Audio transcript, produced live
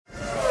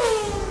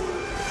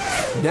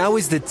Now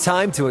is the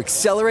time to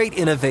accelerate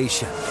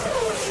innovation.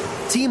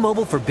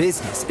 T-Mobile for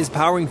Business is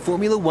powering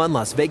Formula One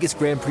Las Vegas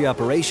Grand Prix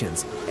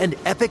operations and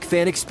epic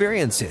fan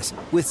experiences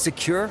with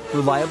secure,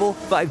 reliable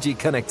 5G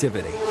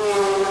connectivity.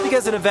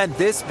 Because an event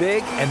this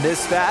big and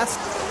this fast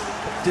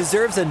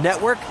deserves a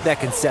network that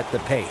can set the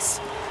pace.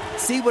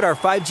 See what our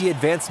 5G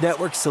advanced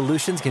network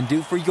solutions can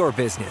do for your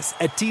business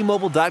at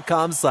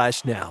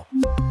T-Mobile.com/now.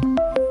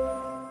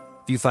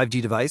 View 5G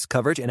device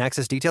coverage and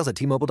access details at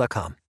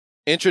T-Mobile.com.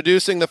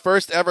 Introducing the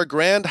first ever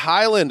Grand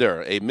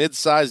Highlander, a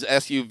mid-sized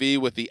SUV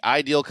with the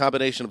ideal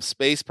combination of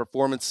space,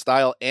 performance,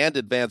 style, and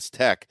advanced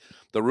tech.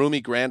 The roomy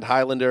Grand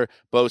Highlander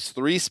boasts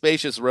 3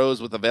 spacious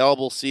rows with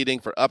available seating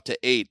for up to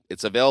 8.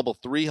 Its available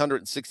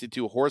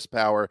 362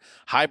 horsepower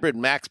hybrid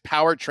max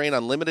powertrain,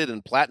 unlimited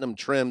and platinum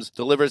trims,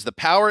 delivers the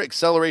power,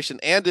 acceleration,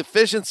 and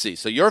efficiency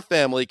so your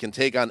family can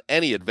take on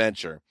any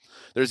adventure.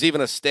 There's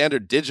even a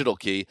standard digital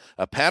key,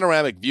 a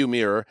panoramic view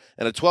mirror,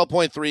 and a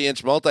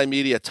 12.3-inch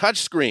multimedia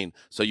touchscreen,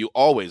 so you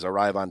always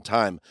arrive on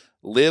time.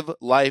 Live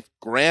life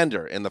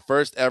grander in the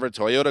first ever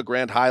Toyota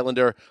Grand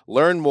Highlander.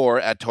 Learn more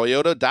at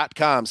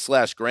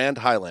toyota.com/Grand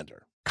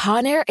Highlander.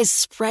 Conair is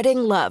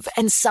spreading love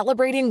and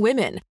celebrating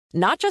women,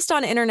 not just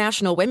on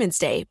International Women's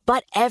Day,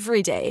 but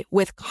every day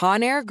with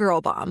Conair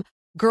Girl Bomb.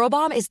 Girl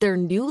Bomb is their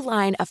new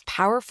line of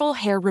powerful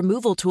hair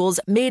removal tools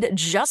made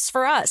just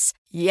for us.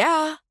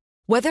 Yeah.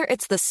 Whether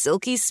it's the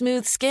silky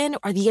smooth skin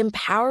or the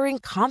empowering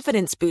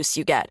confidence boost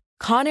you get,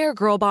 Conair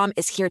Girl Bomb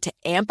is here to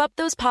amp up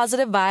those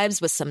positive vibes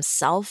with some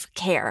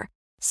self-care.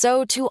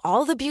 So to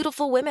all the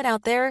beautiful women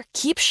out there,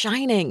 keep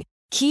shining,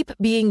 keep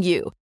being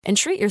you, and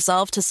treat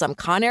yourself to some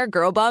Conair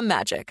Girl Bomb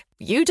magic.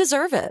 You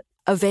deserve it.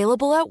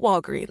 Available at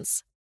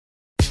Walgreens.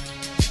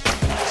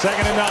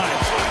 2nd and 9.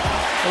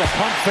 With a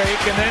pump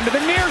fake and then to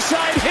the near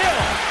side,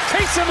 Hill.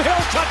 Taysom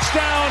Hill,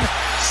 touchdown,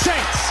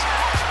 Saints.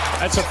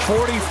 That's a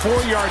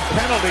 44-yard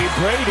penalty.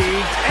 Brady,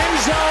 end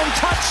zone,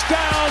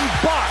 touchdown,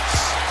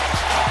 Bucs.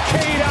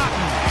 Cade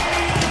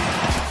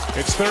Otton.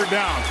 It's 3rd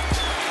down.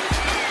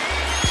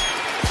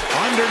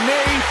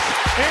 Underneath,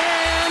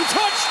 and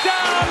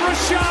touchdown,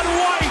 Rachaad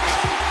White.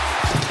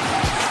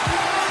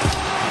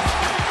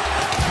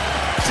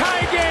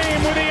 Tie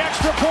game with the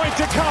extra point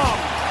to come.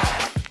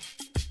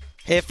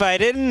 If I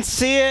didn't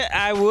see it,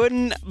 I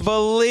wouldn't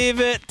believe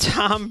it.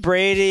 Tom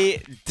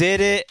Brady did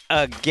it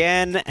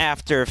again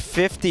after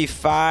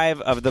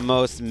 55 of the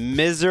most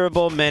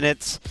miserable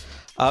minutes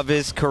of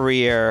his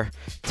career.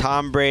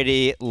 Tom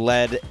Brady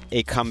led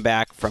a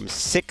comeback from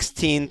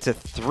 16 to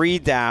 3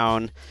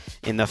 down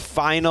in the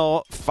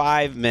final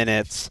 5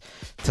 minutes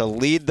to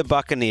lead the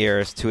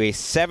Buccaneers to a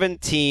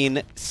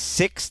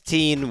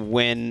 17-16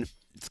 win.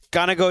 It's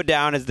going to go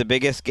down as the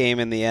biggest game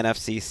in the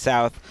NFC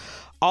South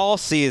all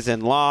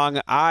season long.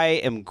 I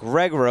am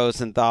Greg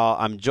Rosenthal.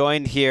 I'm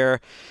joined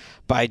here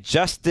by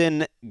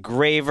Justin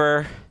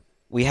Graver.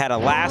 We had a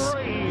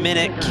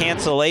last-minute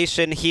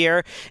cancellation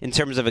here in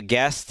terms of a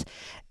guest,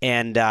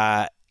 and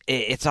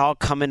it's all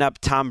coming up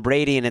Tom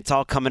Brady, and it's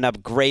all coming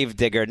up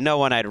Gravedigger. No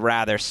one I'd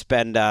rather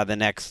spend the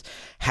next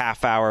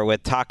half hour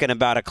with talking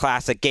about a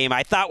classic game.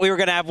 I thought we were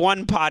going to have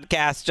one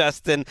podcast,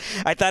 Justin.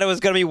 I thought it was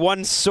going to be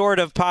one sort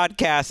of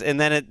podcast, and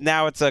then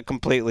now it's a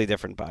completely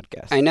different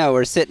podcast. I know.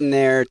 We're sitting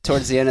there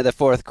towards the end of the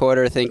 4th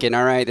quarter thinking,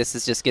 all right, this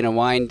is just going to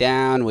wind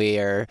down. We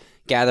are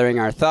gathering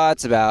our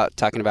thoughts about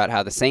talking about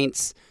how the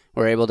Saints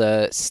were able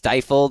to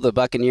stifle the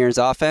Buccaneers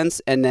offense,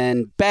 and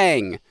then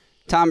bang,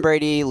 Tom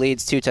Brady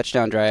leads 2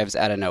 touchdown drives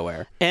out of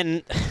nowhere.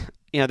 And,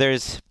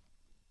 there's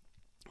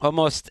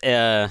almost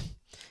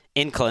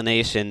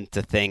inclination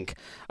to think,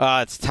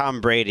 it's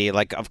Tom Brady.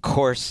 Like, of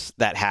course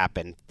that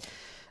happened.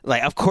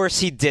 Like, of course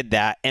he did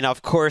that. And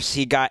of course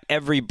he got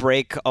every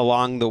break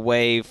along the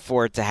way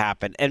for it to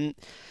happen. And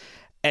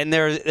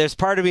there's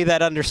part of me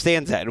that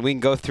understands that. And we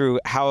can go through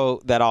how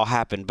that all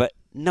happened. But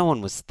no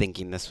one was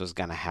thinking this was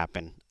going to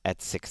happen at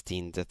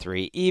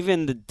 16-3.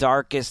 Even the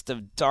darkest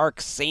of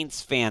dark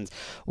Saints fans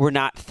were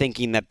not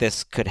thinking that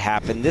this could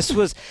happen. This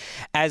was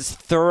as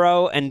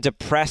thorough and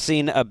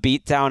depressing a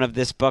beatdown of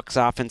this Bucs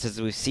offense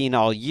as we've seen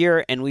all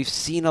year, and we've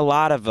seen a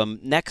lot of them.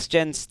 Next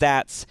Gen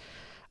Stats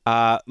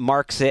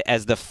marks it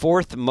as the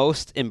 4th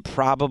most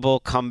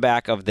improbable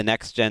comeback of the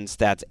Next Gen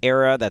Stats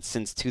era. That's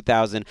since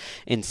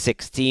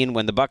 2016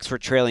 when the Bucs were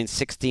trailing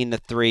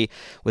 16-3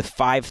 with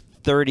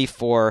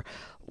 5:34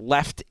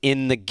 left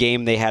in the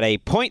game. They had a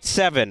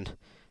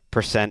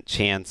 0.7%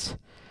 chance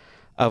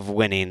of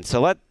winning.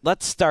 So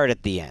let's start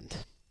at the end.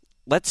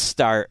 Let's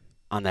start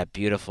on that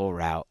beautiful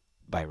route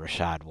by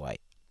Rachaad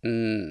White.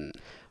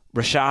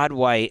 Rachaad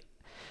White,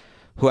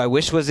 who I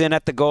wish was in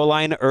at the goal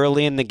line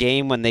early in the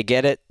game when they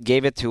gave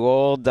it to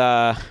old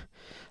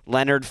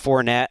Leonard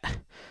Fournette,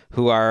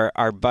 who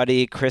our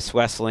buddy Chris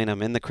Wessling,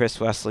 I'm in the Chris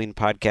Wessling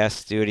podcast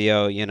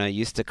studio,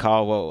 used to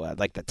call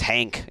like the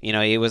tank.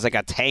 He was like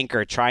a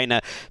tanker trying to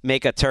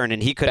make a turn,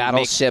 and he couldn't.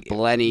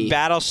 Lenny.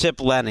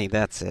 Battleship Lenny,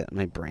 that's it.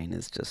 My brain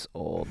is just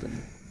old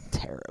and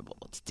terrible.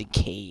 It's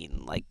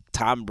decaying. Like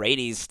Tom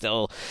Brady's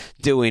still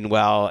doing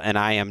well, and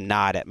I am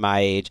not at my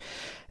age.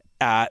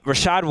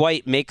 Rachaad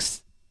White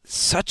makes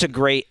such a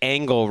great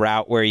angle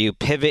route where you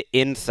pivot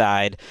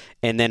inside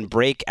and then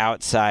break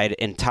outside,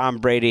 and Tom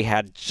Brady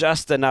had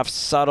just enough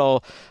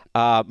subtle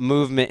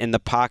movement in the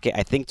pocket,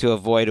 I think, to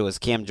avoid it was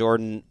Cam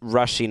Jordan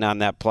rushing on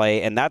that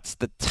play. And that's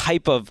the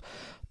type of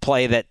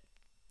play that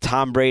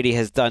Tom Brady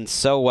has done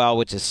so well,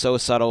 which is so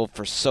subtle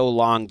for so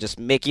long, just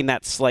making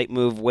that slight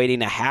move,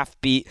 waiting a half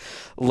beat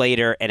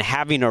later, and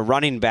having a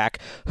running back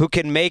who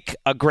can make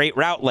a great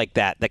route like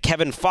that. The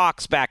Kevin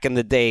Fox back in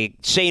the day,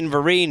 Shane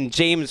Vereen,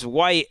 James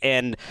White,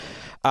 and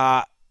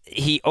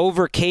he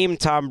overcame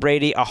Tom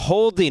Brady, a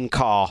holding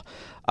call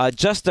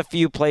just a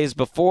few plays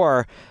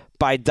before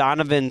by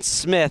Donovan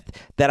Smith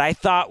that I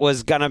thought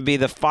was going to be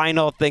the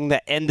final thing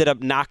that ended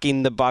up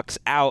knocking the Bucs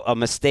out, a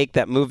mistake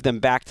that moved them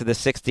back to the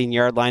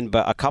 16-yard line.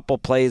 But a couple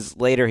plays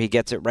later, he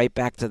gets it right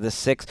back to the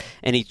 6,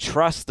 and he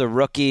trusts the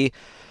rookie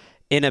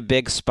in a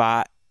big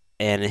spot,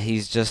 and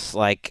he's just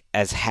like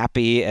as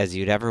happy as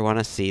you'd ever want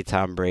to see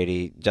Tom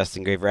Brady.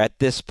 Justin Graver, at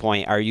this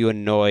point, are you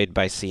annoyed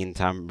by seeing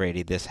Tom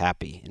Brady this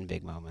happy in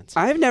big moments?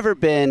 I've never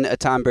been a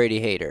Tom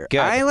Brady hater. Good,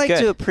 I like good.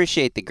 to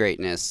appreciate the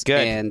greatness.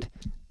 Good. And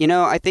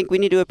I think we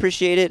need to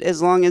appreciate it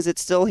as long as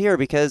it's still here,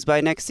 because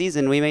by next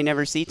season, we may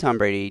never see Tom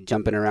Brady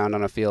jumping around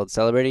on a field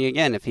celebrating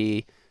again if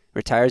he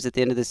retires at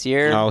the end of this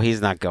year. No,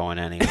 he's not going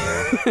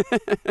anywhere.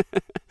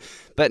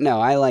 But no,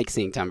 I like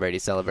seeing Tom Brady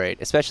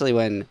celebrate, especially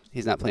when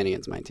he's not playing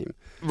against my team.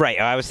 Right.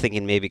 I was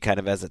thinking maybe kind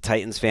of as a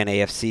Titans fan,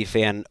 AFC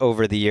fan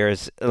over the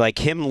years, like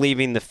him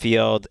leaving the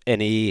field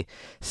and he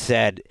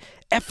said,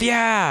 F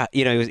yeah!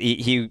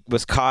 He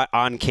was caught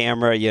on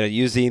camera,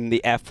 using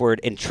the F word,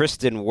 and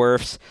Tristan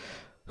Wirfs,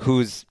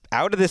 who's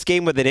out of this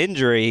game with an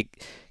injury,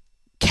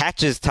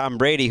 catches Tom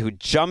Brady, who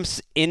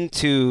jumps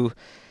into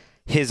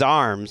his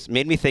arms.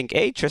 Made me think,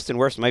 hey, Tristan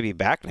Wirfs might be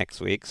back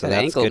next week. So that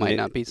that's ankle good might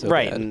not be so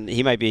right, bad. and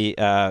he might be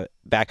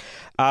back.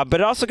 But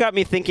it also got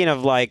me thinking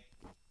of, like,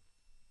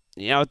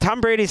 Tom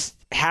Brady's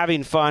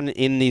having fun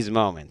in these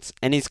moments,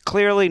 and he's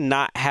clearly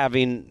not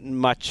having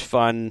much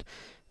fun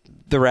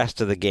the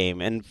rest of the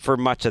game and for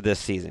much of this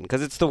season,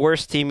 because it's the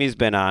worst team he's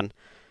been on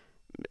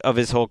of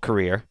his whole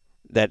career.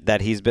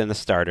 That he's been the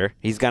starter.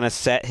 He's going to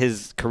set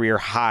his career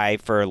high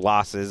for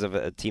losses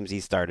of teams he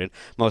started,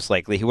 most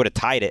likely. He would have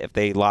tied it if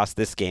they lost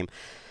this game.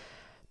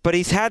 But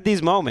he's had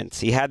these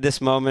moments. He had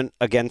this moment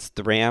against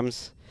the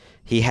Rams.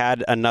 He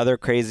had another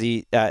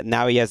crazy,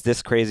 now he has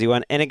this crazy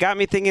one. And it got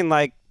me thinking,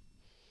 like,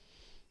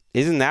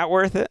 isn't that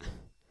worth it?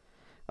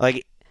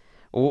 Like,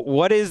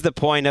 what is the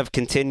point of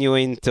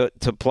continuing to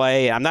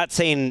play? I'm not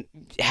saying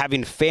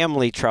having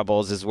family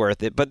troubles is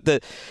worth it, but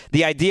the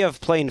idea of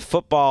playing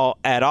football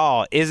at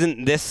all,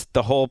 isn't this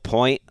the whole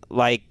point?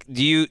 Like,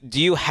 do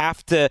you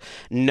have to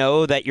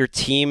know that your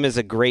team is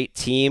a great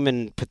team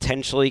and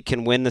potentially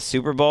can win the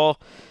Super Bowl,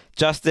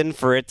 Justin,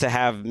 for it to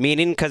have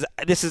meaning? Because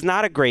this is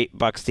not a great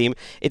Bucs team.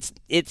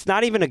 It's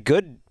not even a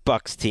good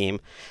Bucs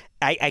team.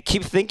 I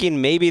keep thinking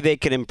maybe they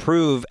can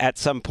improve at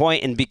some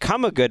point and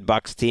become a good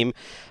Bucs team,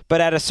 but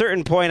at a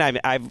certain point,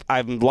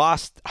 I've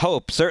lost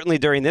hope. Certainly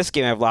during this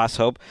game, I've lost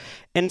hope,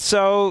 and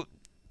so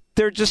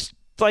they're just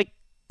like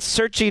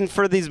searching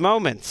for these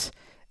moments,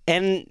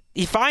 and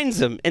he finds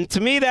them. And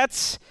to me,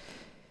 that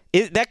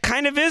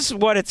kind of is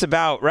what it's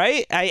about,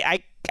 right?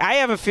 I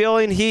have a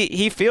feeling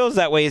he feels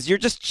that way. Is you're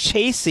just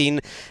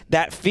chasing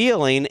that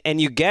feeling, and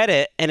you get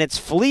it, and it's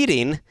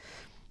fleeting.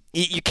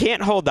 You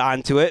can't hold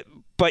on to it.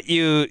 But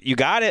you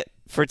got it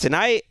for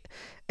tonight,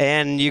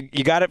 and you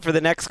got it for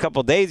the next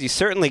couple of days. You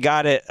certainly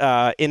got it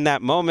in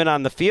that moment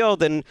on the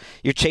field, and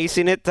you're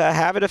chasing it to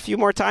have it a few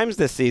more times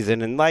this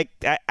season. And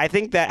I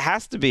think that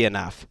has to be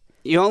enough.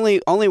 You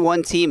only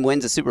one team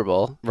wins a Super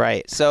Bowl,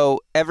 right?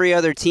 So every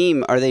other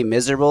team, are they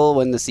miserable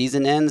when the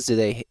season ends?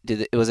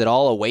 Was it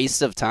all a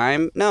waste of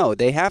time? No,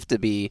 they have to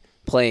be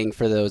playing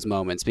for those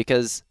moments,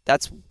 because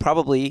that's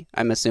probably,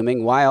 I'm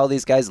assuming, why all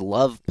these guys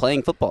love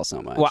playing football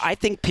so much. Well, I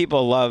think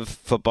people love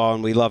football,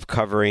 and we love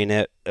covering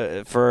it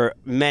for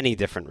many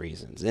different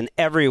reasons, and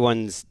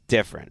everyone's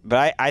different.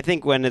 But I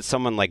think when it's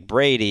someone like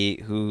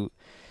Brady, who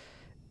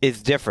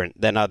is different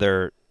than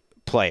other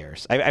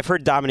players. I've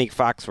heard Dominique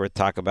Foxworth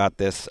talk about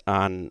this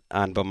on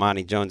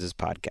Bomani Jones's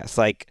podcast.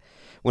 Like,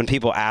 when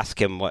people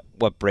ask him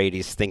what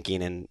Brady's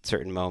thinking in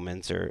certain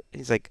moments, or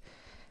he's like,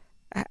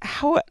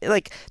 how,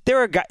 like, there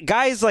are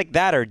guys like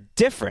that are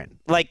different.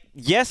 Like,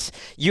 yes,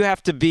 you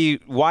have to be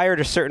wired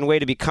a certain way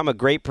to become a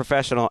great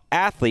professional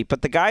athlete,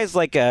 but the guys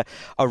like a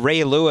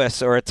Ray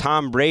Lewis or a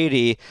Tom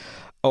Brady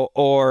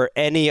or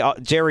any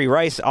Jerry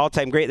Rice,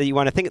 all-time great that you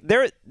want to think,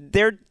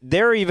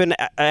 they're even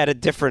at a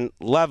different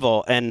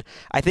level. And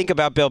I think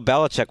about Bill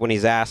Belichick when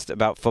he's asked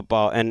about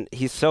football, and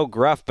he's so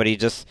gruff, but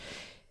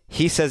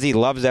he says he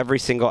loves every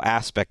single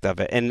aspect of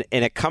it, and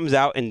it comes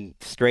out in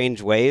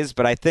strange ways.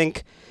 But I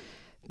think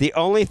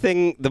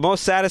the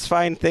most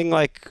satisfying thing,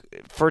 like,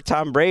 for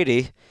Tom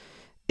Brady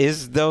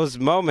is those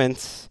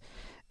moments.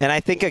 And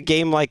I think a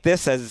game like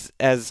this,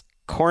 as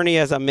corny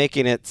as I'm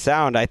making it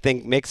sound, I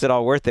think makes it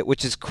all worth it,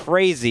 which is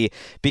crazy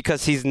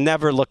because he's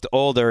never looked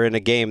older in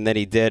a game than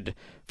he did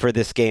for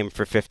this game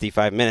for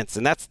 55 minutes.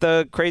 And that's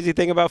the crazy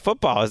thing about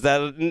football, is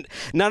that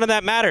none of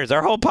that matters.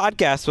 Our whole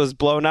podcast was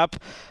blown up,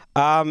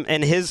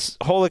 and his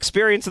whole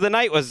experience of the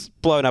night was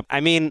blown up. I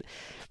mean,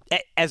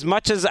 as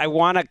much as I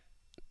want to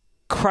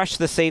crush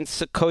the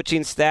Saints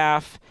coaching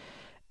staff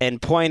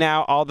and point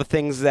out all the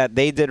things that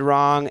they did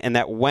wrong and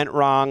that went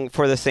wrong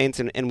for the Saints,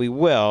 and we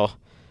will,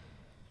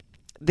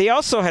 they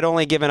also had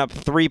only given up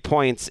 3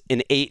 points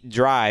in 8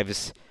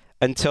 drives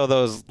until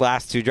those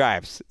last 2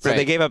 drives. So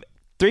They gave up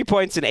 3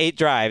 points in 8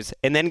 drives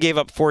and then gave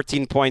up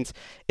 14 points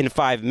in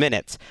 5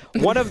 minutes.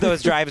 One of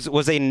those drives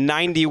was a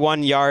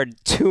 91-yard,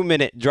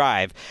 2-minute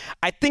drive.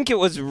 I think it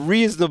was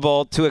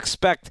reasonable to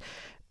expect,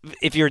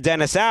 if you're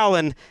Dennis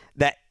Allen,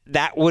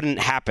 that wouldn't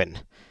happen.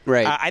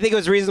 Right. I think it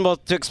was reasonable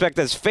to expect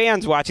as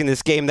fans watching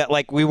this game that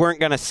we weren't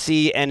going to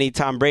see any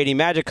Tom Brady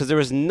magic, because there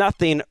was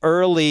nothing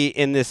early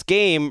in this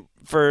game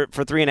for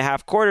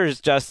 3.5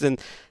 quarters, Justin,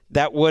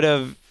 that would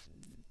have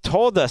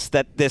told us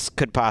that this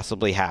could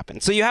possibly happen.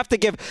 So you have to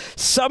give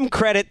some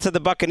credit to the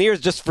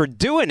Buccaneers just for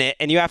doing it,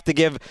 and you have to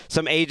give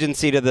some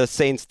agency to the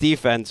Saints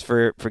defense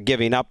for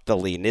giving up the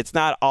lead. It's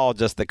not all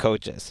just the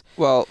coaches.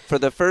 Well, for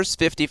the first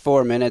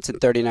 54 minutes and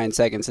 39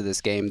 seconds of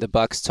this game, the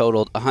Bucs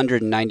totaled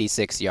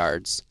 196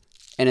 yards.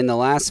 And in the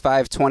last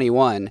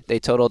 5:21, they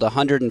totaled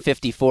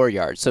 154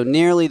 yards. So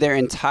nearly their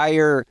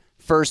entire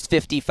first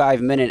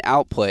 55-minute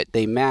output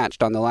they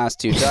matched on the last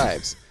 2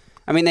 drives.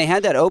 I mean, they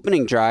had that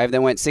opening drive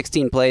that went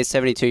 16 plays,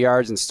 72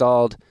 yards, and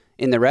stalled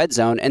in the red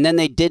zone, and then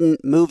they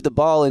didn't move the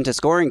ball into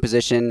scoring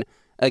position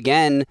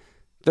again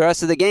the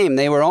rest of the game.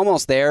 They were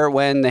almost there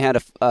when they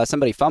had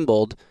somebody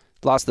fumbled,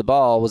 lost the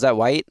ball. Was that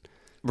White?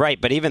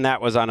 Right, but even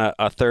that was on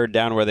a third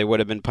down where they would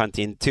have been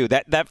punting too.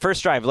 That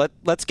first drive,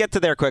 let's get to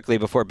there quickly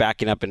before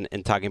backing up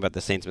and talking about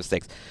the Saints'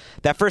 mistakes.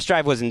 That first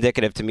drive was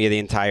indicative to me of the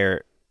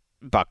entire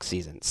Bucs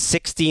season.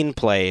 16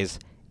 plays,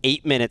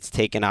 8 minutes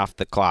taken off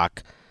the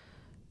clock,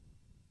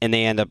 and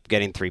they end up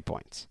getting 3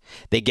 points.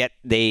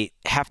 They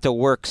have to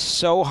work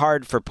so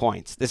hard for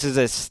points. This is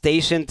a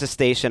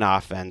station-to-station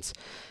offense.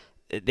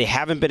 They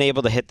haven't been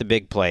able to hit the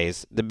big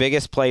plays. The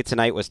biggest play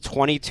tonight was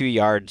 22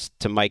 yards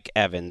to Mike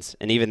Evans,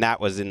 and even that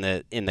was in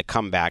the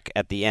comeback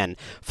at the end.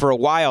 For a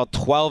while,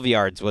 12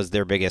 yards was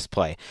their biggest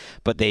play.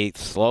 But they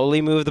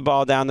slowly move the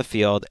ball down the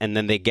field, and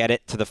then they get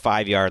it to the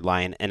 5-yard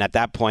line. And at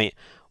that point,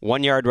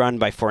 1-yard run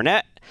by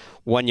Fournette,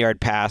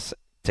 1-yard pass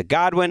to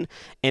Godwin,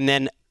 and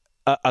then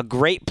a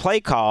great play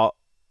call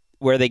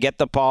where they get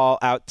the ball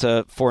out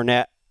to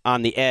Fournette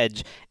on the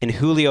edge, and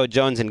Julio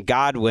Jones and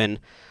Godwin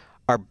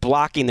are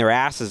blocking their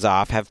asses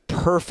off, have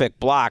perfect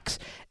blocks,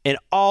 and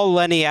all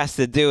Lenny has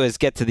to do is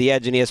get to the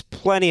edge, and he has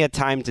plenty of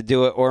time to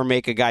do it or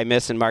make a guy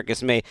miss in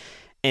Marcus May,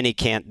 and he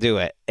can't do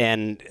it,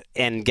 and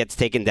gets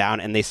taken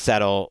down, and they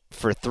settle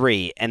for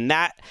 3. And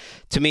that,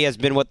 to me, has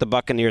been what the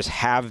Buccaneers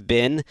have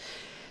been,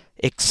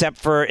 except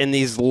for in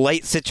these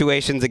late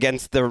situations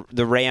against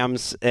the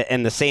Rams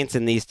and the Saints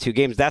in these 2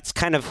 games. That's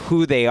kind of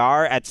who they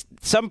are. At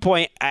some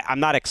point, I'm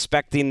not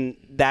expecting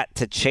that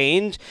to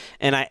change,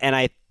 and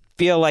I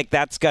feel like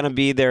that's going to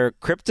be their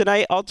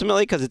kryptonite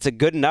ultimately, because it's a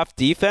good enough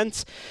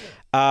defense.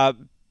 But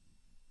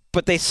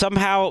they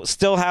somehow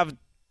still have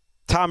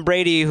Tom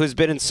Brady, who's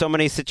been in so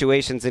many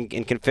situations and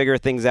can figure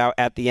things out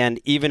at the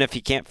end, even if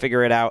he can't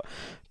figure it out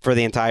for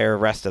the entire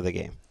rest of the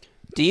game.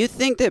 Do you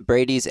think that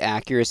Brady's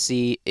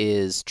accuracy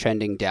is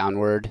trending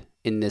downward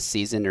in this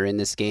season or in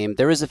this game?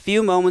 There was a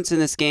few moments in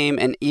this game,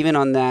 and even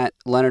on that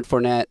Leonard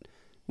Fournette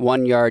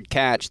 1-yard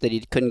catch that he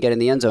couldn't get in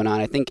the end zone on,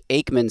 I think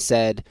Aikman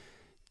said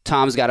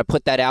Tom's got to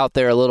put that out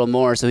there a little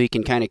more so he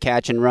can kind of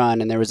catch and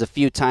run. And there was a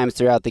few times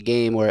throughout the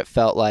game where it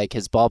felt like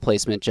his ball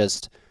placement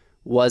just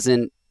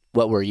wasn't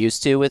what we're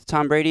used to with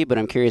Tom Brady. But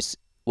I'm curious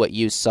what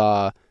you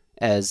saw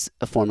as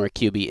a former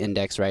QB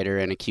index writer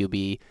and a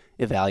QB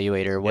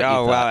evaluator. What you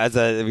thought.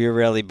 Wow! You're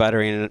really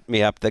buttering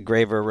me up. The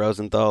Graver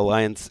Rosenthal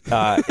alliance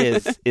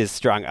is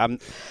strong.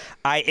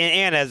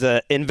 And as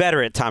an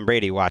inveterate Tom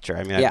Brady watcher,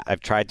 I mean,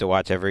 I've tried to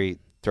watch every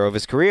throw of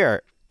his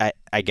career,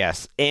 I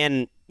guess,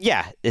 and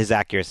yeah, his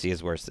accuracy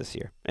is worse this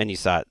year, and you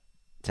saw it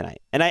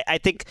tonight. And I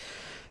think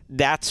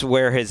that's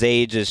where his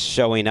age is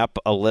showing up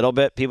a little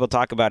bit. People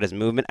talk about his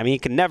movement. I mean, he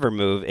can never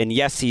move, and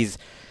yes, he's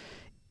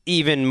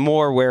even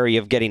more wary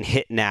of getting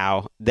hit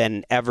now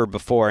than ever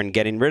before and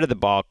getting rid of the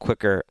ball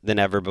quicker than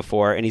ever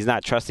before, and he's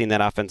not trusting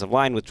that offensive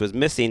line, which was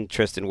missing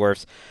Tristan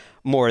Wirfs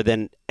more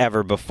than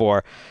ever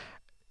before.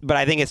 But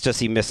I think it's just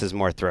he misses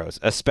more throws,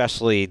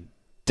 especially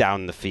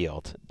down the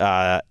field.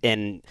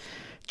 And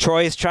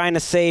Troy's trying to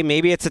say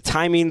maybe it's a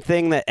timing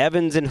thing that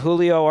Evans and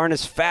Julio aren't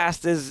as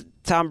fast as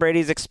Tom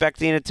Brady's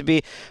expecting it to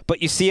be.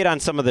 But you see it on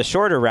some of the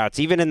shorter routes.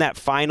 Even in that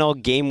final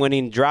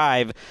game-winning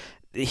drive,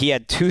 he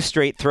had 2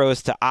 straight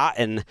throws to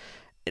Otten,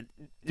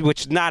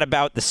 which is not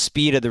about the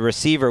speed of the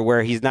receiver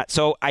where he's not.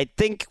 So I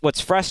think what's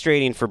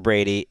frustrating for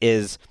Brady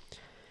is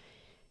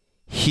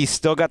he's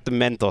still got the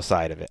mental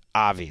side of it,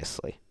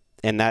 obviously.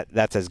 And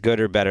that's as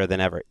good or better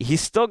than ever. He's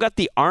still got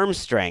the arm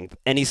strength,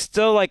 and he's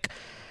still like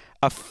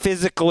a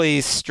physically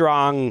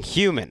strong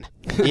human,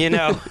 you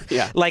know?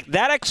 Yeah. Like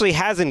that actually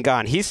hasn't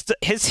gone.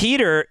 His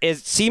heater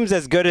seems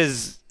as good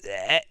as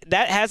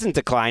that hasn't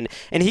declined,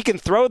 and he can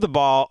throw the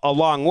ball a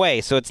long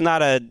way. So it's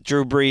not a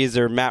Drew Brees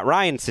or Matt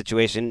Ryan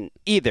situation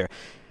either.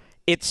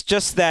 It's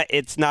just that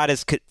it's not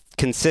as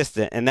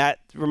consistent, and that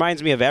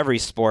reminds me of every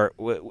sport.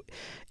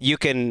 You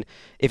can,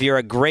 if you're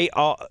a great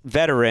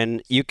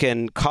veteran, you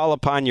can call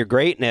upon your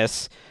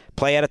greatness,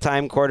 play at a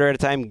time, quarter at a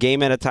time,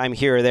 game at a time,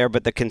 here or there,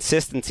 but the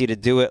consistency to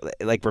do it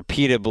like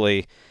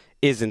repeatably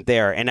isn't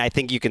there. And I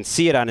think you can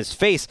see it on his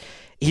face.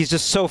 He's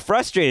just so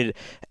frustrated.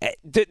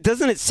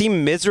 Doesn't it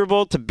seem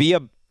miserable to be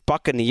a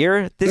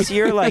Buccaneer this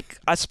year? Like,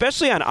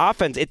 especially on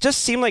offense, it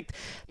just seemed like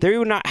they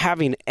were not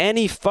having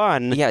any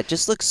fun. Yeah, it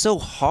just looks so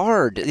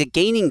hard.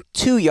 Gaining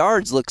 2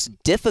 yards looks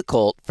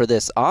difficult for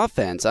this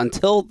offense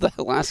until the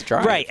last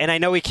drive. Right, and I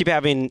know we keep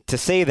having to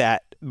say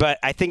that, but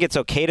I think it's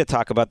okay to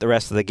talk about the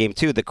rest of the game,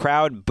 too. The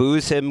crowd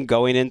boos him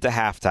going into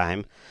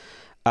halftime.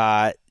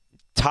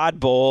 Todd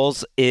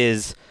Bowles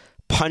is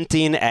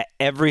punting at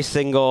every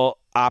single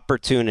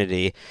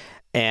opportunity,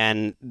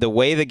 and the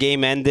way the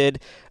game ended,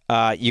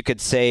 you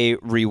could say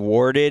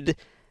rewarded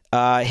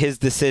his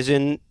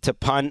decision to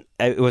punt.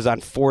 It was on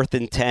 4th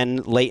and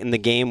 10 late in the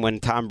game when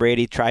Tom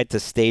Brady tried to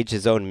stage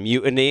his own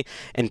mutiny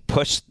and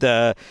push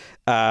the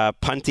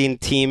punting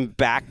team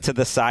back to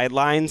the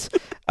sidelines.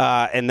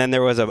 And then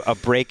there was a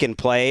break in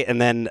play,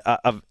 and then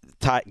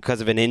because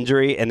of an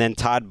injury, and then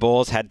Todd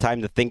Bowles had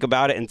time to think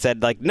about it and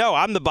said, like, no,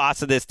 I'm the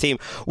boss of this team.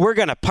 We're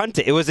going to punt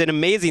it. It was an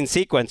amazing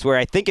sequence where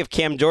I think if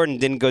Cam Jordan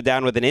didn't go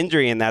down with an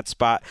injury in that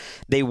spot,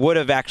 they would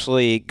have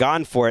actually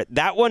gone for it.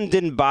 That one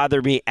didn't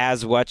bother me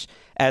as much,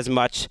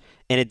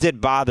 and it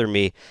did bother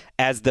me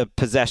as the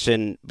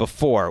possession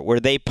before, where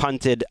they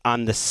punted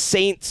on the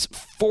Saints'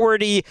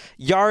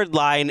 40-yard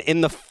line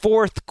in the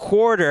fourth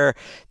quarter,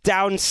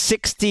 down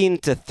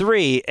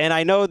 16-3. And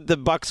I know the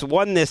Bucs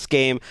won this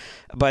game,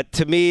 but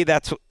to me,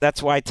 that's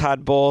why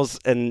Todd Bowles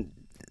and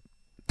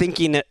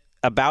thinking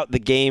about the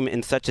game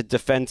in such a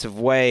defensive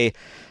way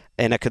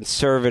and a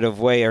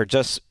conservative way are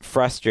just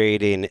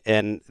frustrating.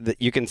 And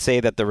you can say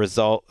that the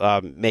result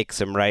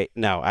makes him right.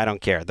 No, I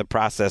don't care. The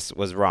process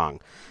was wrong.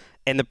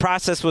 And the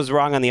process was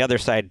wrong on the other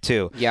side,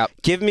 too. Yep.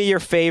 Give me your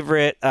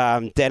favorite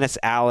Dennis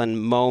Allen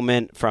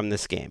moment from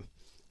this game.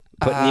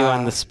 Putting you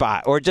on the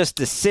spot. Or just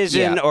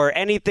decision or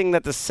anything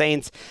that the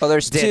Saints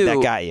did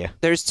that got you.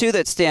 There's two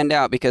that stand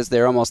out because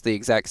they're almost the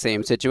exact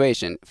same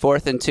situation.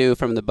 4th and 2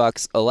 from the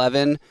Bucs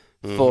 11.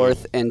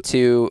 4th and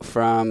 2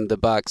 from the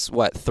Bucs,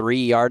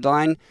 3-yard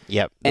line?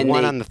 Yep. The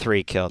one on the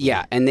 3 killed.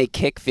 Yeah, and they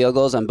kick field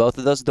goals on both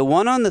of those. The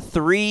one on the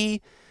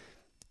 3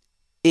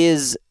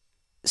 is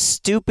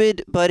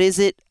stupid, but is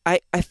it?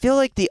 I feel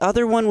like the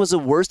other one was a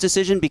worse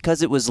decision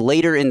because it was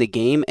later in the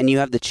game and you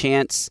have the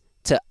chance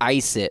to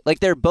ice it. Like,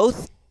 they're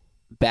both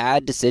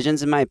bad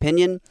decisions in my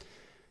opinion,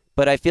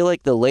 but I feel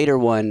like the later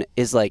one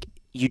is like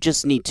you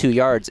just need 2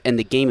 yards and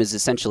the game is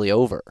essentially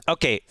over.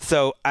 Okay,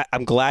 so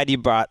I'm glad you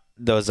brought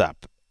those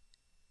up.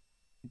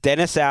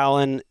 Dennis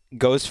Allen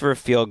goes for a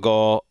field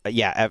goal.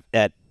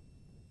 At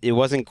it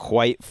wasn't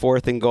quite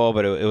 4th and goal,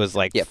 but it was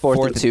like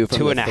 4th and 2 from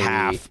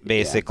 2.5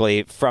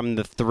 basically from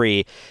the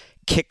 3.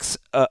 Kicks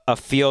a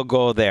field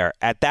goal there.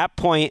 At that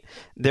point,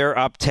 they're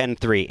up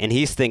 10-3, and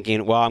he's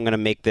thinking, well, I'm going to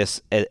make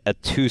this a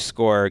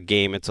 2-score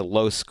game. It's a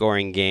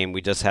low-scoring game.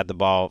 We just had the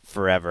ball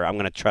forever. I'm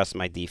going to trust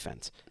my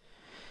defense.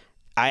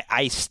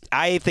 I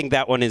think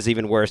that one is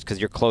even worse because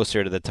you're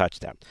closer to the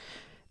touchdown.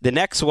 The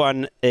next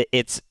one,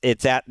 it's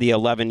at the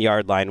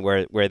 11-yard line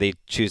where they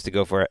choose to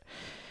go for it.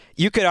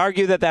 You could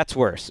argue that that's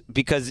worse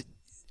because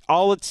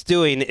all it's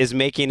doing is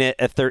making it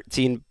a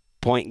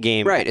 13-point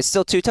game. Right, it's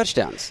still 2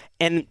 touchdowns.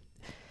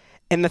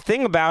 And the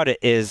thing about it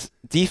is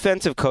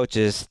defensive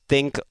coaches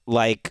think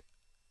like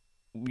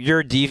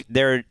they're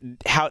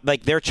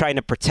trying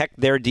to protect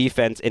their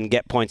defense and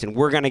get points, and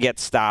we're going to get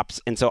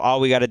stops, and so all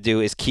we got to do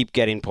is keep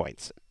getting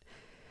points.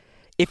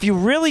 If you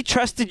really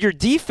trusted your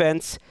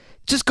defense,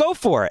 just go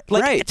for it.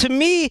 Right. To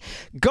me,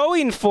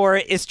 going for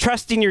it is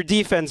trusting your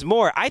defense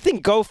more. I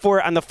think go for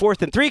it on the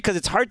 4th and 3 because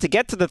it's hard to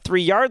get to the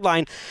 3-yard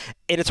line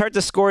and it's hard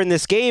to score in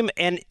this game.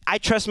 And I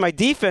trust my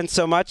defense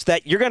so much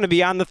that you're going to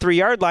be on the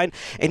 3-yard line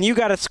and you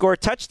got to score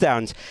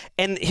touchdowns.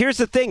 And here's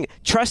the thing.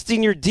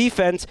 Trusting your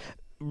defense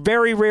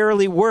very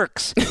rarely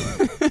works.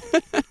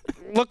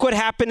 Look what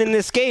happened in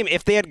this game.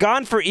 If they had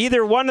gone for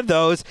either one of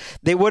those,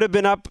 they would have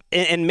been up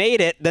and made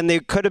it. Then they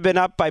could have been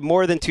up by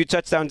more than 2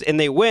 touchdowns, and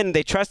they win.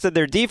 They trusted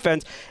their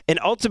defense, and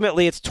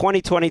ultimately it's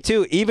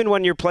 2022. Even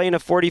when you're playing a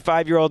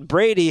 45-year-old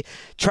Brady,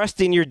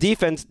 trusting your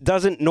defense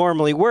doesn't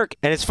normally work.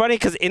 And it's funny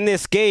because in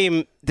this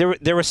game,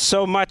 there was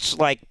so much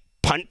like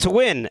punt to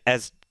win,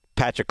 as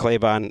Patrick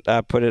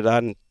Claybon put it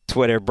on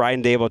Twitter.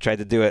 Brian Dable tried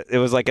to do it. It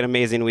was like an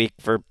amazing week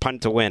for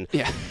punt to win.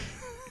 Yeah.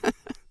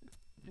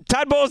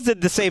 Todd Bowles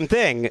did the same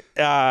thing.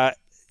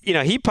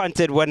 He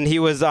punted when he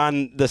was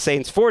on the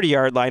Saints'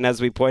 40-yard line,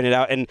 as we pointed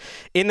out. And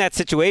in that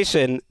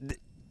situation,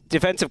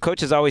 defensive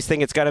coaches always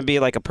think it's going to be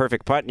like a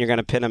perfect punt and you're going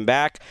to pin him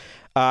back.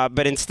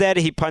 But instead,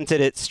 he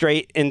punted it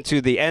straight into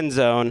the end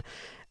zone.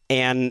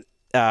 And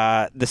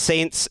the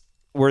Saints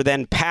were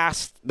then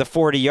past the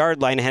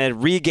 40-yard line and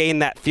had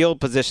regained that field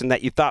position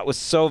that you thought was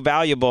so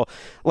valuable,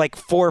 like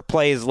 4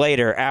 plays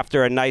later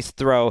after a nice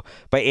throw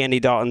by Andy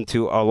Dalton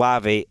to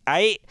Olave.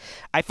 I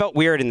felt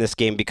weird in this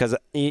game because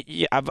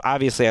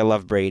obviously I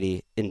love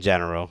Brady in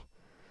general,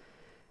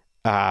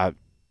 but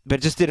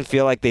it just didn't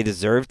feel like they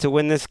deserved to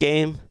win this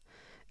game.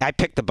 I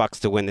picked the Bucs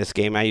to win this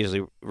game. I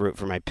usually root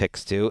for my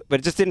picks too, but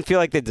it just didn't feel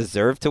like they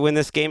deserved to win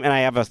this game, and I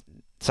have a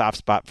soft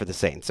spot for the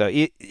Saints. So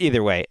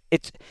either way,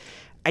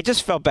 I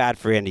just felt bad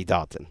for Andy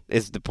Dalton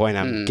is the point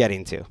I'm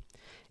getting to.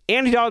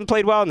 Andy Dalton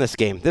played well in this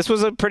game. This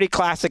was a pretty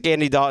classic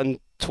Andy Dalton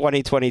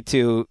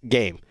 2022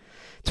 game.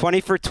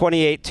 20 for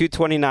 28,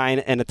 229,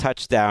 and a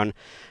touchdown.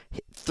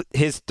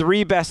 His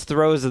 3 best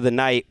throws of the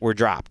night were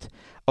dropped.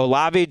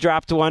 Olave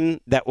dropped one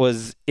that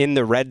was in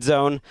the red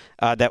zone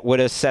that would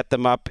have set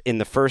them up in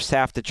the first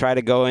half to try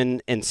to go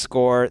in and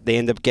score. They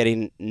end up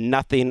getting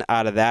nothing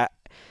out of that.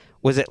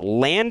 Was it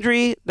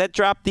Landry that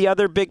dropped the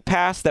other big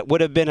pass that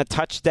would have been a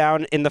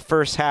touchdown in the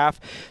first half?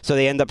 So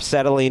they end up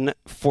settling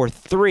for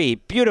 3.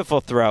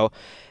 Beautiful throw.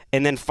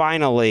 And then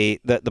finally,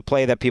 the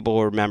play that people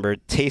will remember,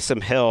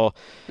 Taysom Hill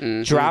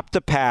dropped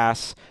a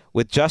pass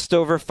with just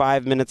over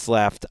 5 minutes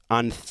left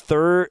on just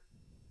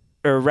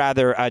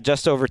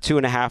over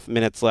 2.5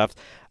 minutes left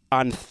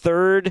on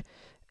 3rd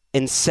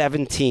and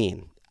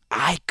 17.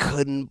 I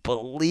couldn't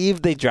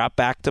believe they dropped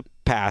back to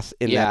pass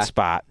in that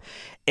spot.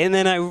 And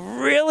then I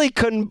really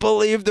couldn't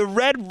believe the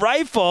Red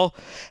Rifle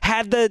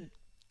had the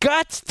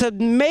guts to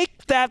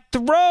make that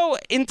throw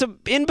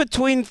in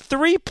between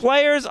 3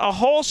 players, a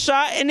whole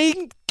shot, and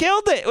he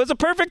killed it. It was a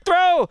perfect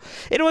throw.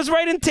 It was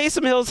right in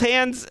Taysom Hill's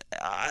hands.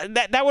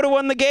 That would have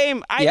won the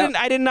game.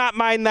 I did not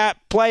mind that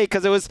play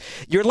because it was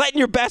you're letting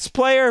your best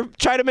player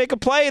try to make a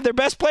play. Their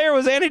best player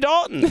was Andy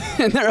Dalton,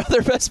 and their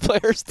other best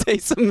player is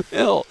Taysom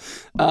Hill.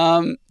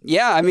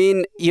 I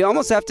mean, you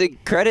almost have to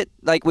credit,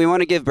 like we want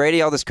to give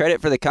Brady all this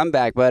credit for the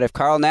comeback, but if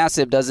Carl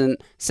Nassib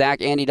doesn't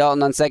sack Andy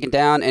Dalton on 2nd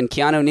down and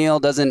Keanu Neal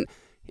doesn't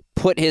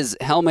put his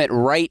helmet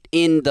right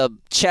in the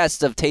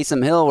chest of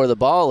Taysom Hill where the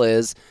ball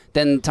is,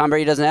 then Tom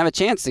Brady doesn't have a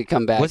chance to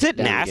come back. Was it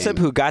Nassib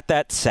who got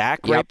that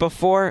sack right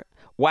before?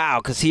 Wow,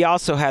 because he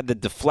also had the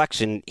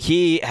deflection.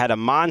 He had a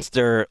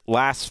monster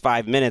last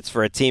 5 minutes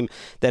for a team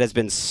that has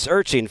been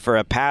searching for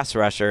a pass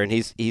rusher, and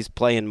he's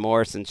playing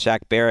more since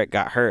Shaq Barrett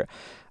got hurt.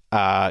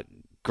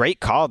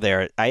 Great call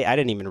there. I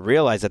didn't even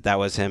realize that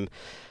was him.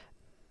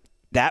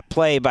 That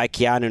play by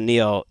Keanu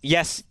Neal,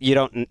 yes, you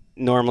don't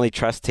normally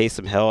trust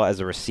Taysom Hill as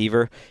a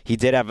receiver. He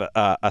did have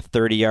a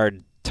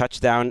 30-yard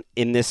touchdown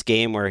in this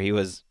game where he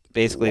was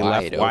basically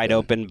left wide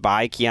open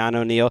by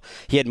Keanu Neal.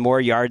 He had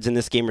more yards in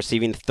this game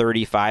receiving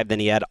 35 than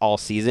he had all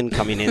season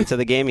coming into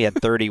the game. He had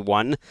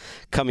 31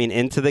 coming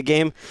into the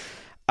game.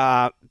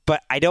 But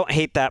I don't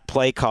hate that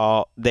play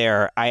call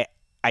there.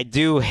 I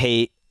do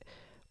hate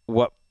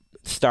what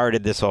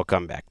started this whole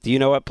comeback. Do you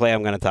know what play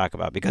I'm going to talk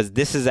about? Because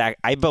this is,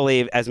 I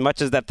believe, as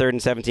much as that 3rd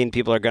and 17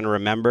 people are going to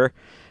remember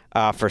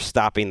for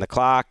stopping the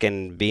clock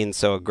and being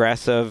so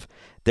aggressive,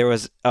 there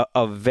was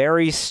a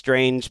very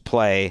strange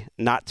play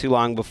not too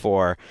long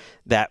before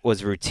that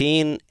was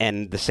routine,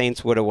 and the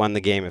Saints would have won the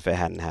game if it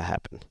hadn't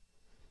happened.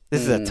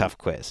 This is a tough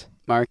quiz.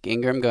 Mark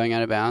Ingram going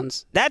out of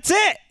bounds? That's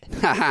it!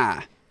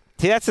 Haha.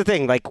 See, that's the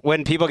thing. Like,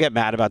 when people get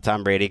mad about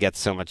Tom Brady gets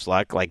so much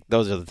luck, like,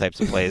 those are the types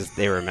of plays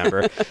they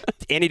remember.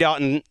 Andy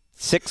Dalton,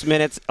 6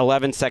 minutes,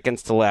 11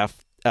 seconds to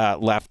left,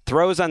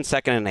 throws on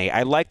 2nd and 8.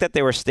 I like that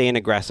they were staying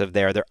aggressive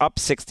there. They're up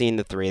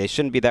 16-3. They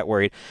shouldn't be that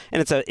worried.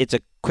 And it's a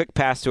quick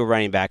pass to a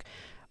running back.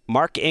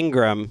 Mark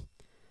Ingram,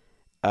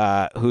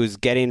 who's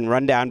getting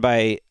run down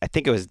by, I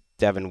think it was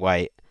Devin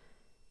White,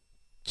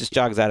 just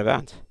jogs out of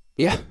bounds.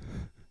 Yeah.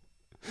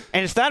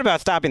 And it's not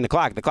about stopping the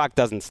clock. The clock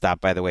doesn't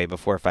stop, by the way,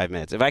 before 5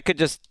 minutes. If I could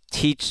just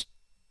teach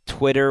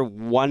Twitter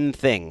one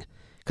thing,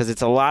 because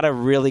it's a lot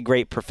of really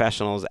great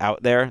professionals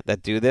out there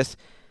that do this,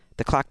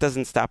 the clock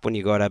doesn't stop when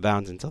you go out of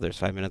bounds until there's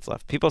 5 minutes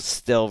left. People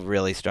still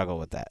really struggle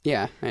with that.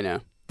 Yeah, I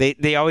know.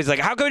 They always like,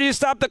 how could you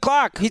stop the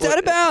clock? He's out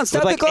of bounds.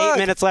 Stop the clock. 8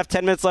 minutes left,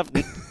 10 minutes left.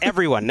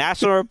 Everyone,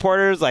 national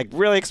reporters, like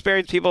really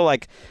experienced people,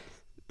 like,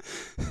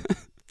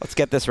 let's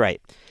get this right.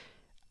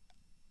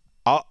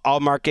 All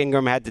Mark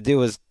Ingram had to do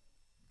was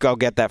go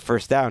get that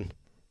first down.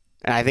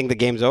 And I think the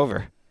game's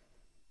over.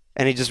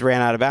 And he just ran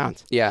out of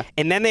bounds. Yeah.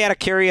 And then they had a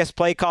curious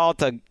play call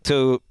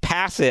to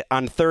pass it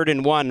on 3rd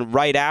and 1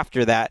 right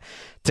after that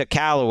to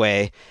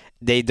Callaway.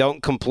 They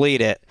don't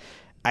complete it.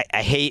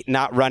 I hate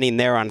not running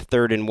there on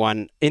 3rd and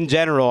 1. In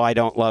general, I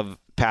don't love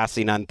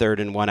passing on 3rd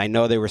and 1. I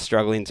know they were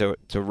struggling to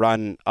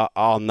run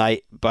all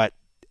night, but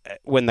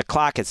when the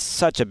clock is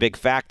such a big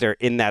factor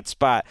in that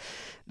spot,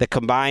 the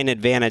combined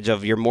advantage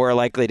of you're more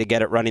likely to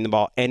get it running the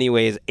ball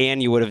anyways,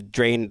 and you would have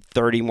drained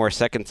 30 more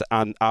seconds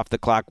off the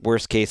clock,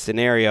 worst case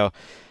scenario.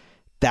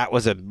 that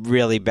was a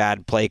really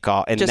bad play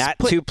call. And that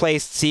two-play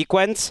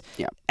sequence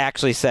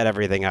actually set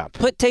everything up.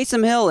 Put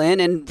Taysom Hill in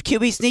and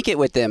QB sneak it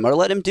with him, or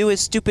let him do his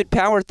stupid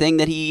power thing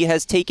that he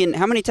has taken.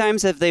 How many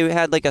times have they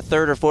had like a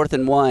 3rd or 4th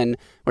and 1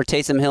 where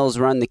Taysom Hill's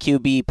run the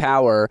QB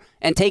power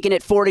and taken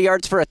it 40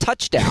 yards for a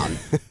touchdown?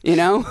 You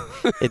know?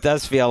 It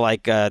does feel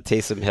like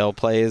Taysom Hill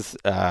plays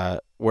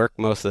work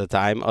most of the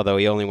time, although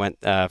he only went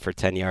for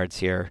 10 yards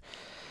here.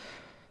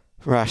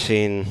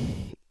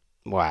 Rushing.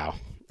 Wow.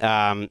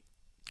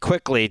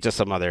 Quickly, just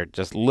some other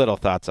little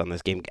thoughts on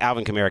this game.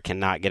 Alvin Kamara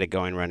cannot get it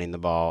going running the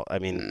ball. I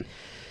mean,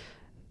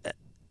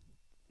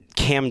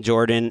 Cam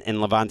Jordan and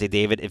Levante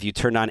David, if you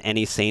turned on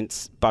any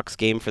Saints-Bucs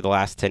game for the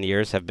last 10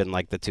 years, have been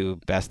like the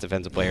 2 best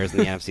defensive players in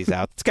the NFC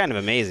South. It's kind of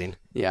amazing.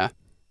 Yeah.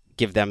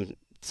 Give them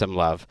some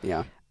love.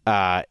 Yeah.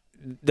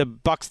 The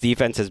Bucs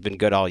defense has been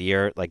good all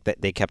year. Like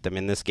they kept them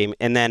in this game.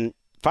 And then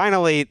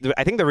finally,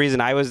 I think the reason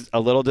I was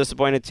a little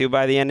disappointed too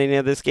by the ending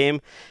of this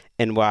game,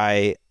 and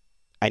why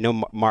I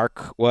know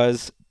Mark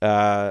was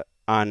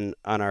on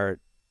our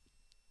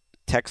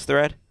text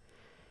thread,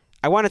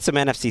 I wanted some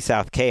NFC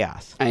South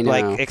chaos. I know.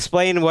 Like,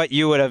 explain what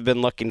you would have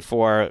been looking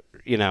for,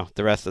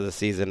 the rest of the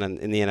season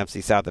in the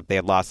NFC South if they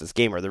had lost this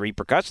game, or the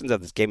repercussions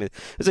of this game. It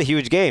was a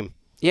huge game.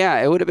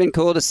 Yeah, it would have been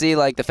cool to see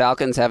like the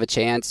Falcons have a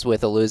chance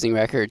with a losing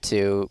record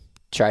to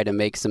try to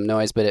make some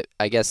noise, but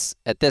I guess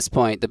at this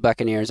point the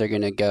Buccaneers are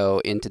going to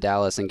go into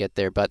Dallas and get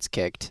their butts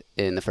kicked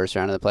in the first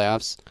round of the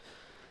playoffs.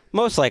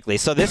 Most likely.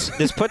 So this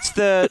puts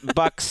the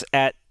Bucs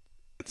at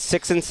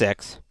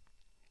 6-6.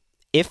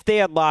 If they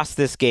had lost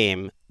this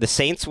game, the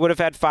Saints would have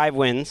had 5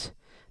 wins,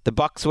 the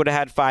Bucs would have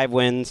had 5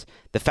 wins,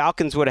 the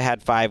Falcons would have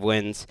had 5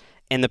 wins,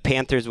 and the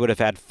Panthers would have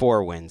had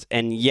 4 wins.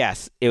 And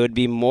yes, it would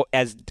be more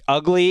as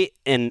ugly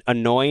and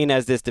annoying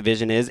as this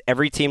division is.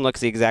 Every team looks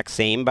the exact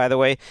same, by the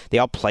way. They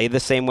all play the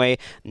same way.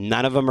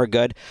 None of them are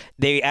good.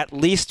 They at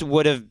least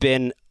would have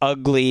been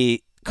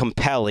ugly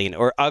compelling,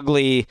 or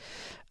ugly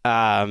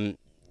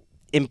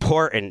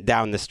important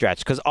down the stretch,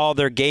 because all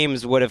their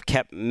games would have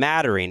kept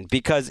mattering.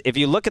 Because if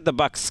you look at the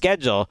Bucs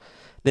schedule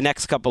the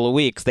next couple of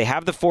weeks, they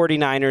have the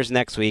 49ers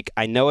next week.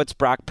 I know it's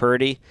Brock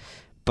Purdy,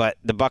 but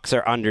the Bucs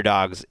are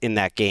underdogs in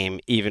that game,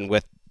 even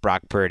with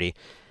Brock Purdy.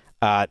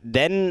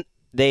 Then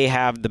they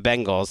have the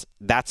Bengals.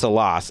 That's a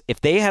loss.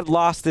 If they had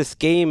lost this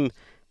game,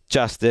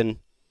 Justin,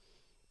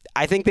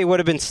 I think they would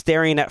have been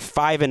staring at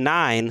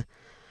 5-9.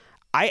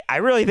 I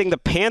really think the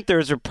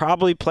Panthers are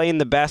probably playing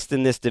the best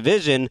in this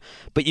division,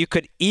 but you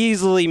could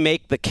easily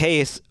make the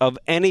case of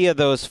any of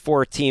those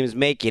 4 teams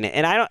making it.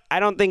 And I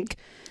don't think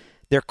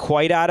they're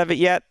quite out of it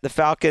yet, the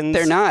Falcons.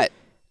 They're not.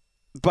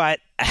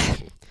 But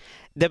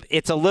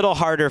it's a little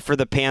harder for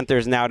the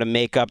Panthers now to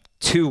make up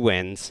 2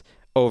 wins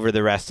over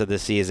the rest of the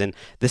season.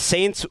 The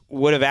Saints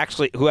would have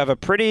actually, who have a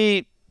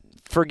pretty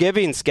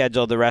forgiving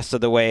schedule the rest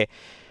of the way,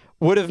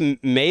 would have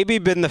maybe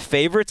been the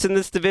favorites in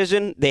this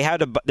division.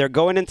 They're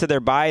going into their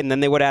bye, and then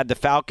they would have had the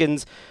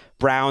Falcons,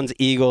 Browns,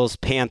 Eagles,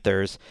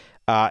 Panthers.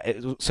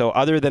 So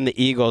other than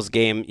the Eagles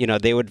game,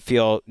 they would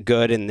feel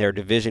good in their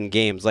division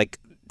games. Like,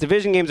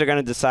 division games are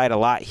going to decide a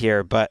lot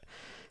here, but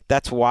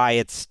that's why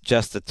it's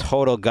just a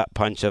total gut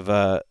punch of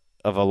a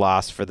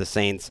loss for the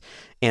Saints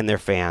and their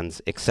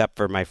fans, except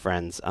for my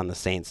friends on the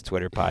Saints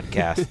Twitter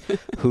podcast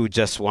who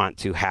just want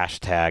to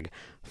hashtag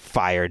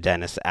fire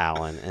Dennis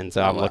Allen. And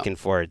so I'm looking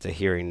forward to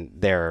hearing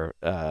their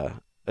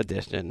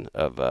edition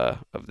of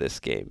this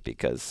game,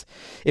 because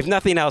if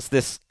nothing else,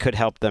 this could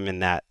help them in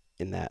that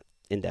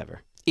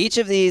endeavor. Each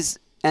of these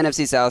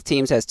NFC South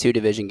teams has 2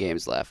 division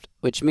games left,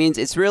 which means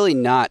it's really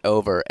not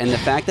over. And the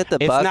fact that the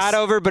Bucs... It's not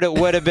over, but it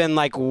would have been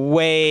like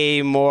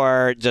way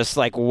more just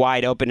like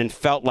wide open, and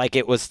felt like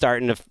it was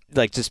starting to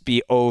like just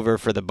be over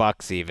for the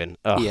Bucs even.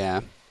 Ugh. Yeah.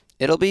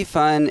 It'll be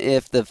fun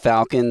if the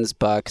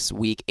Falcons-Bucs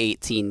Week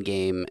 18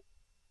 game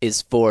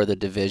is for the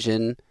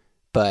division,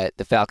 but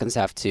the Falcons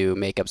have to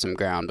make up some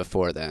ground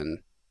before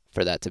then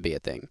for that to be a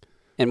thing.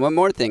 And one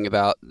more thing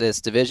about this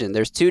division.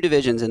 There's 2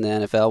 divisions in the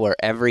NFL where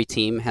every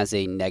team has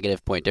a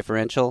negative point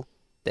differential,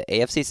 the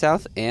AFC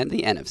South and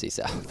the NFC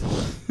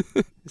South.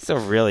 It's a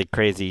really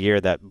crazy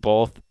year that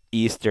both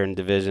Eastern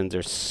divisions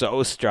are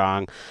so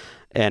strong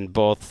and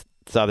both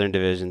Southern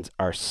divisions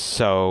are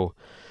so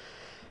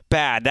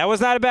bad. That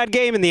was not a bad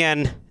game in the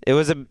end. It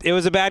was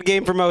a bad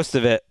game for most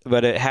of it,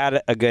 but it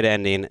had a good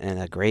ending,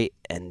 and a great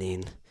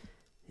ending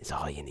is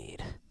all you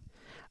need.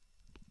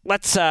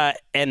 Let's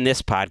end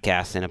this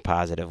podcast in a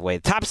positive way.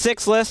 Top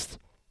 6 list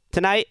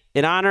tonight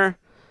in honor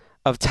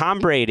of Tom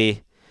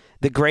Brady,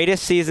 the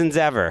greatest seasons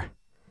ever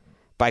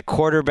by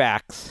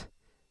quarterbacks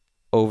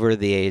over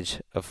the age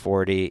of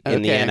 40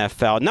 in the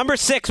NFL. Number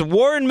 6,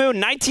 Warren Moon,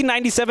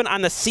 1997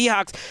 on the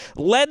Seahawks,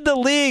 led the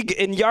league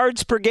in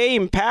yards per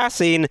game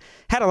passing,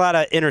 had a lot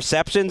of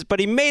interceptions, but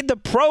he made the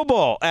Pro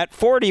Bowl at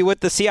 40 with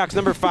the Seahawks.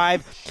 Number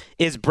 5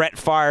 is Brett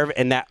Favre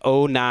in that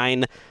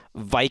 2009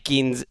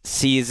 Vikings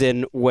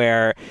season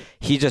where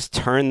he just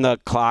turned the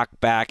clock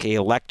back. He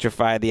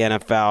electrified the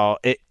NFL.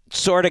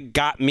 sort of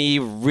got me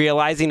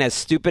realizing, as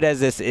stupid as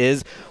this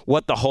is,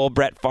 what the whole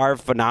Brett Favre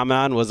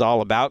phenomenon was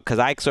all about, because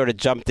I sort of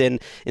jumped in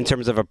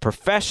terms of a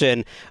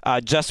profession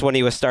just when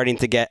he was starting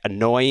to get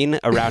annoying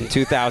around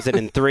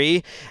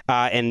 2003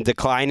 and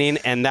declining,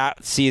 and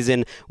that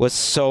season was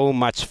so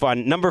much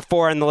fun. Number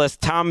 4 on the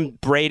list, Tom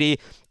Brady,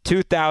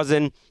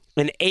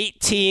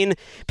 2018.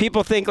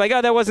 People think like,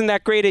 oh, that wasn't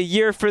that great a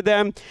year for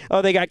them.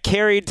 Oh, they got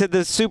carried to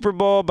the Super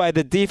Bowl by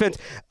the defense.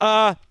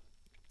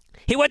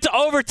 He went to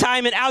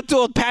overtime and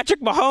outdueled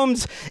Patrick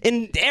Mahomes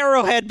in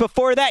Arrowhead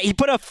before that. He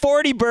put a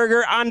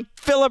 40-burger on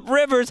Phillip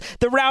Rivers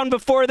the round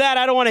before that.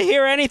 I don't want to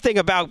hear anything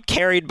about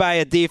carried by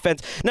a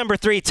defense. Number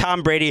 3,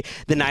 Tom Brady,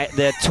 the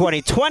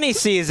 2020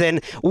 season,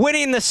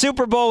 winning the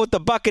Super Bowl with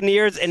the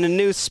Buccaneers in a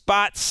new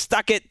spot.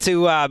 Stuck it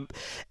to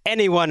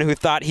anyone who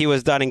thought he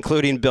was done,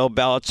 including Bill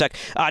Belichick.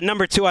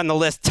 Number 2 on the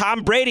list,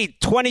 Tom Brady,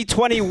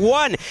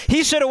 2021.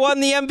 He should have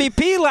won the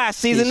MVP last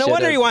season. No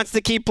wonder he wants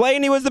to keep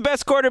playing. He was the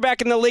best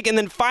quarterback in the league. And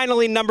then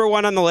finally, number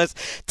 1 on the list,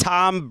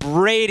 Tom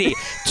Brady,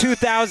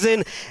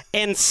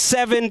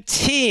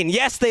 2017.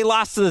 Yes, they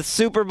lost to the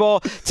Super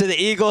Bowl to the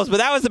Eagles, but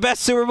that was the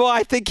best Super Bowl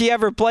I think he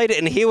ever played it,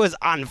 and he was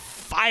on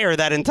fire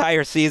that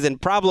entire season.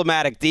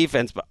 Problematic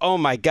defense, but oh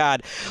my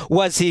God,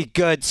 was he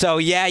good. So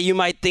yeah, you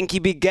might think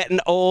he'd be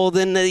getting old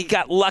and he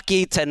got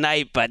lucky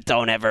tonight, but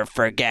don't ever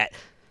forget,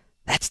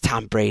 that's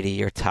Tom Brady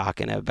you're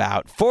talking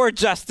about. For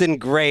Justin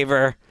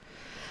Graver,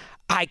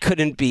 I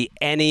couldn't be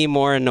any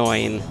more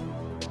annoying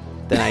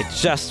than I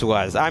just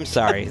was. I'm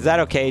sorry. Is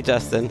that okay,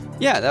 Justin?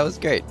 Yeah, that was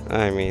great.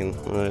 I mean,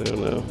 I don't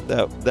know.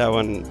 That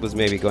one was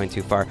maybe going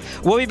too far.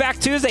 We'll be back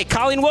Tuesday.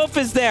 Colleen Wolfe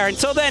is there.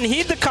 Until then,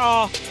 heed the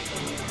call.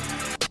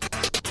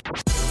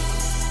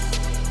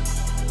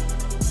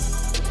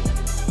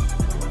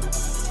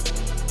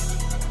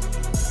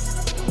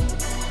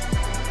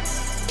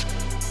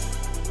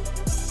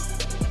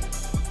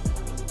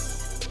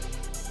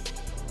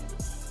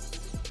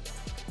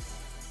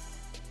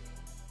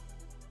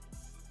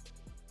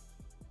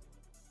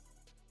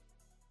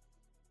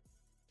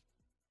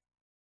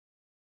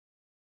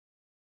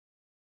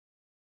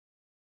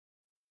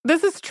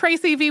 This is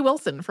Tracy V.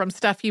 Wilson from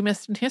Stuff You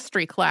Missed in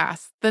History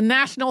class. The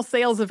national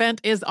sales event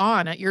is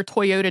on at your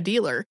Toyota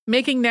dealer,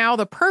 making now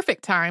the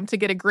perfect time to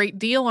get a great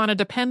deal on a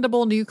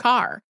dependable new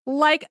car.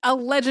 Like a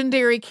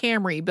legendary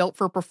Camry built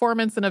for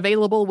performance and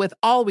available with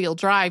all-wheel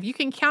drive, you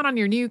can count on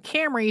your new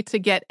Camry to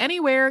get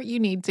anywhere you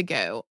need to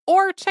go.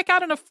 Or check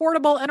out an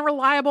affordable and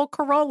reliable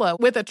Corolla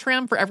with a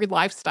trim for every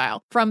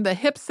lifestyle. From the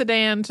hip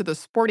sedan to the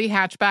sporty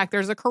hatchback,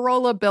 there's a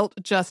Corolla built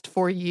just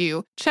for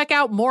you. Check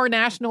out more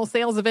national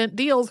sales event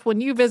deals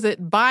when you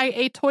visit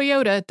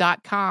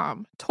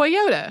buyatoyota.com.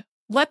 Toyota,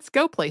 let's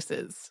go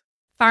places.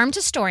 Farm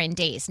to store in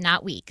days,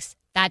 not weeks.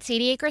 That's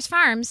 80 Acres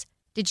Farms.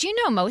 Did you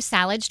know most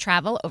salads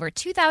travel over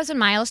 2,000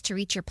 miles to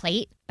reach your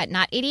plate? But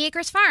not 80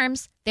 Acres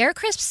Farms. Their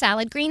crisp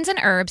salad greens and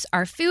herbs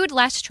are food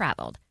less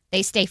traveled.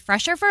 They stay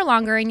fresher for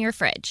longer in your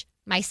fridge.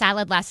 My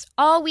salad lasts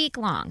all week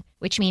long,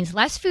 which means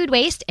less food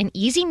waste and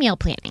easy meal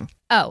planning.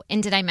 Oh,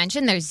 and did I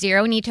mention there's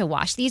zero need to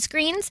wash these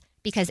greens?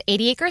 Because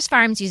 80 Acres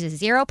Farms uses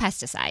zero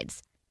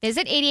pesticides.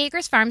 Visit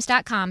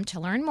 80acresfarms.com to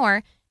learn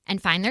more and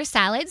find their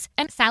salads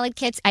and salad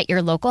kits at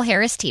your local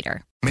Harris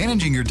Teeter.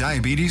 Managing your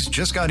diabetes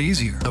just got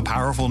easier. The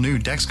powerful new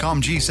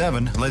Dexcom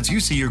G7 lets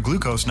you see your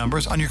glucose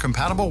numbers on your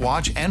compatible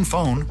watch and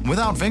phone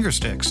without finger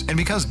sticks. And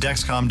because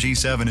Dexcom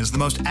G7 is the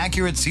most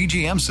accurate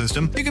CGM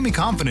system, you can be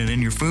confident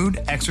in your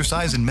food,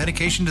 exercise, and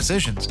medication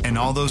decisions. And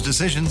all those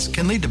decisions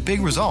can lead to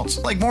big results,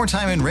 like more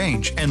time in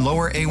range and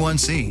lower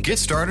A1C. Get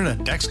started at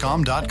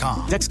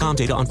Dexcom.com. Dexcom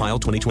data on file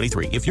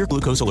 2023. If your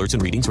glucose alerts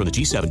and readings from the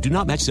G7 do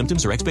not match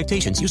symptoms or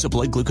expectations, use a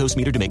blood glucose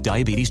meter to make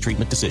diabetes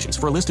treatment decisions.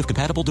 For a list of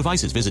compatible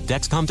devices, visit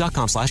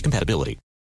Dexcom.com/compatibility.